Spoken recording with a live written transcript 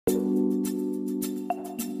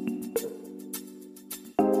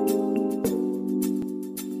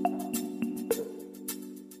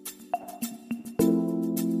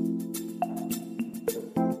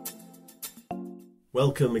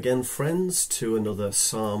Welcome again, friends, to another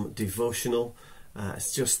Psalm devotional.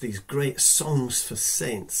 It's just these great songs for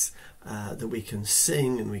saints that we can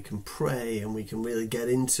sing and we can pray and we can really get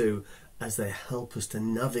into as they help us to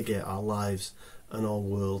navigate our lives and our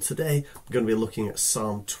world. Today we're going to be looking at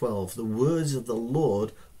Psalm 12. The words of the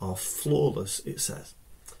Lord are flawless, it says.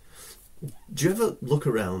 Do you ever look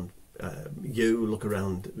around look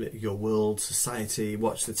around your world, society,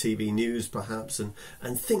 watch the TV news perhaps, and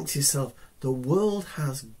think to yourself, the world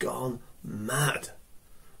has gone mad,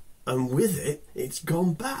 and with it, it's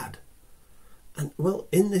gone bad. And well,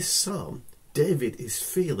 in this psalm, David is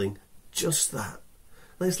feeling just that.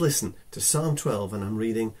 Let's listen to Psalm 12, and I'm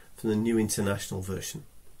reading from the New International Version.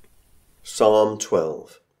 Psalm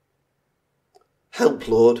 12. Help,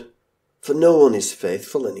 Lord, for no one is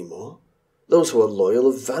faithful anymore. Those who are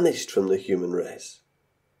loyal have vanished from the human race.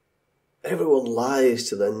 Everyone lies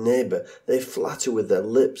to their neighbour. They flatter with their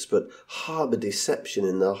lips, but harbour deception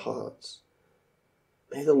in their hearts.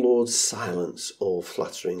 May the Lord silence all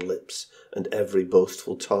flattering lips and every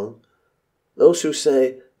boastful tongue. Those who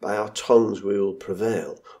say, by our tongues we will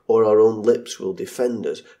prevail, or our own lips will defend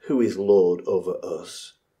us, who is Lord over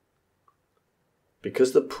us?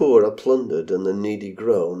 Because the poor are plundered and the needy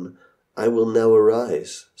groan, I will now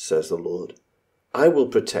arise, says the Lord. I will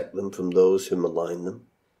protect them from those who malign them.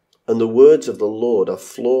 And the words of the Lord are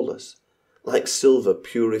flawless, like silver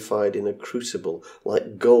purified in a crucible,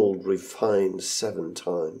 like gold refined 7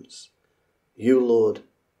 times. You, Lord,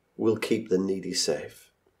 will keep the needy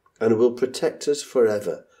safe, and will protect us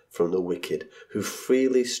forever from the wicked, who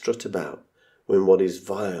freely strut about when what is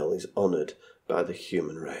vile is honoured by the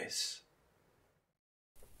human race.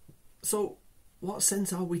 So, what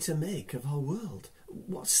sense are we to make of our world?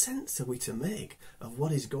 What sense are we to make of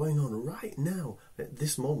what is going on right now at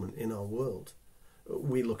this moment in our world?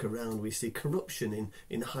 We look around, we see corruption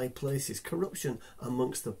in high places, corruption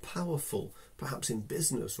amongst the powerful, perhaps in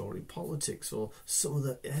business or in politics or some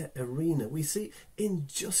other arena. We see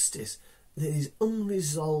injustice that is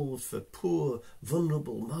unresolved for poor,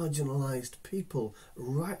 vulnerable, marginalised people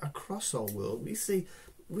right across our world. We see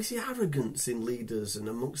arrogance in leaders and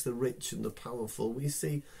amongst the rich and the powerful. We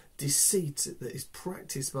see deceit that is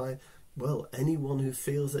practiced by, well, anyone who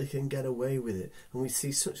feels they can get away with it. And we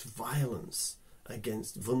see such violence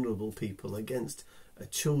against vulnerable people, against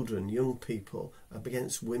children, young people,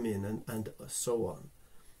 against women, and so on.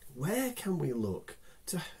 Where can we look?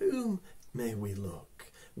 To whom may we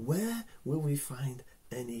look? Where will we find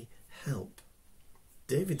any help?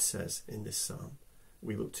 David says in this psalm,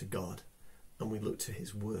 we look to God and we look to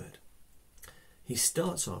his word. He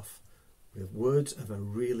starts off with words of a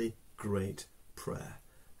really great prayer.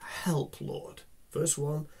 Help, Lord. Verse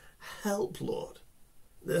 1, help, Lord.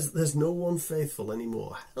 There's no one faithful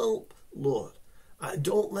anymore. Help, Lord.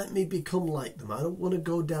 Don't let me become like them. I don't want to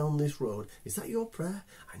go down this road. Is that your prayer?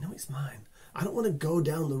 I know it's mine. I don't want to go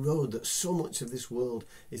down the road that so much of this world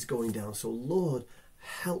is going down. So, Lord,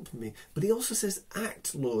 help me. But he also says,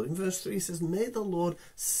 act, Lord. In verse 3 he says, may the Lord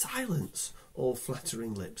silence all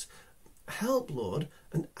flattering lips. Help, Lord,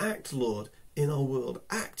 and act, Lord, in our world.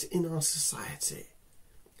 Act in our society.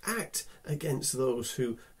 Act against those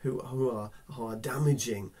who are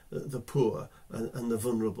damaging the poor and the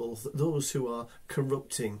vulnerable, those who are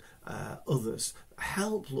corrupting others.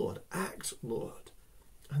 Help, Lord. Act, Lord.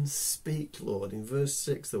 And speak, Lord. In verse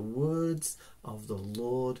 6, the words of the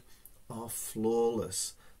Lord are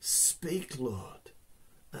flawless. Speak, Lord.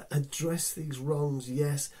 Address these wrongs,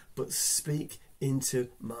 yes, but speak into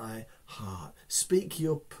my heart. Speak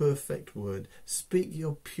your perfect word. Speak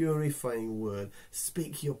your purifying word.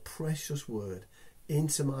 Speak your precious word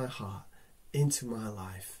into my heart, into my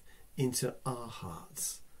life, into our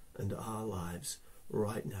hearts and our lives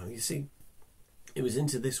right now. You see, it was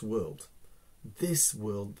into this world,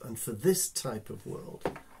 and for this type of world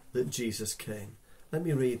that Jesus came. Let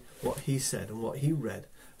me read what he said and what he read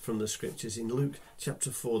from the scriptures in Luke chapter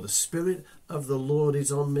 4. The Spirit of the Lord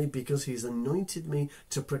is on me because he's anointed me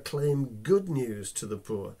to proclaim good news to the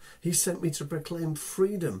poor. He sent me to proclaim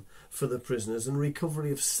freedom for the prisoners and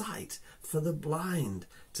recovery of sight for the blind,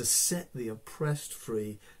 to set the oppressed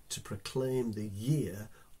free, to proclaim the year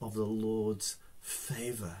of the Lord's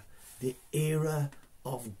favour. The era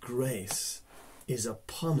of grace is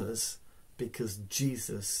upon us because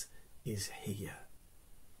Jesus is here.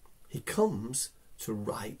 He comes to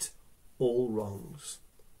right all wrongs.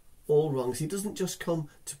 All wrongs. He doesn't just come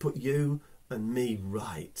to put you and me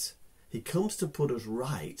right. He comes to put us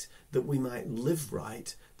right, that we might live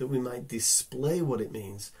right, that we might display what it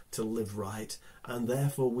means to live right, and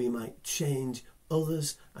therefore we might change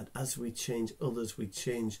others, and as we change others, we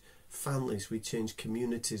change families, we change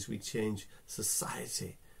communities, we change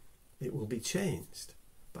society. It will be changed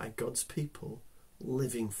by God's people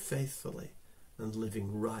living faithfully and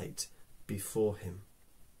living right before him.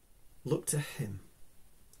 Look to him.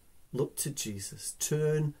 Look to Jesus.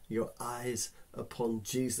 Turn your eyes upon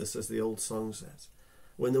Jesus, as the old song says.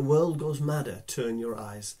 When the world goes madder, turn your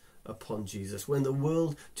eyes upon Jesus. When the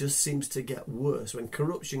world just seems to get worse, when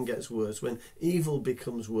corruption gets worse, when evil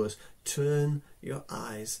becomes worse, turn your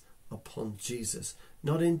eyes upon Jesus.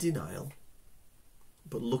 Not in denial,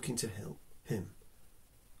 but looking to him.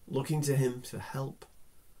 Looking to him to help,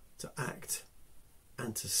 to act,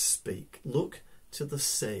 and to speak. Look to the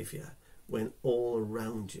Saviour when all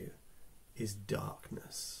around you is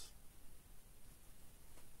darkness.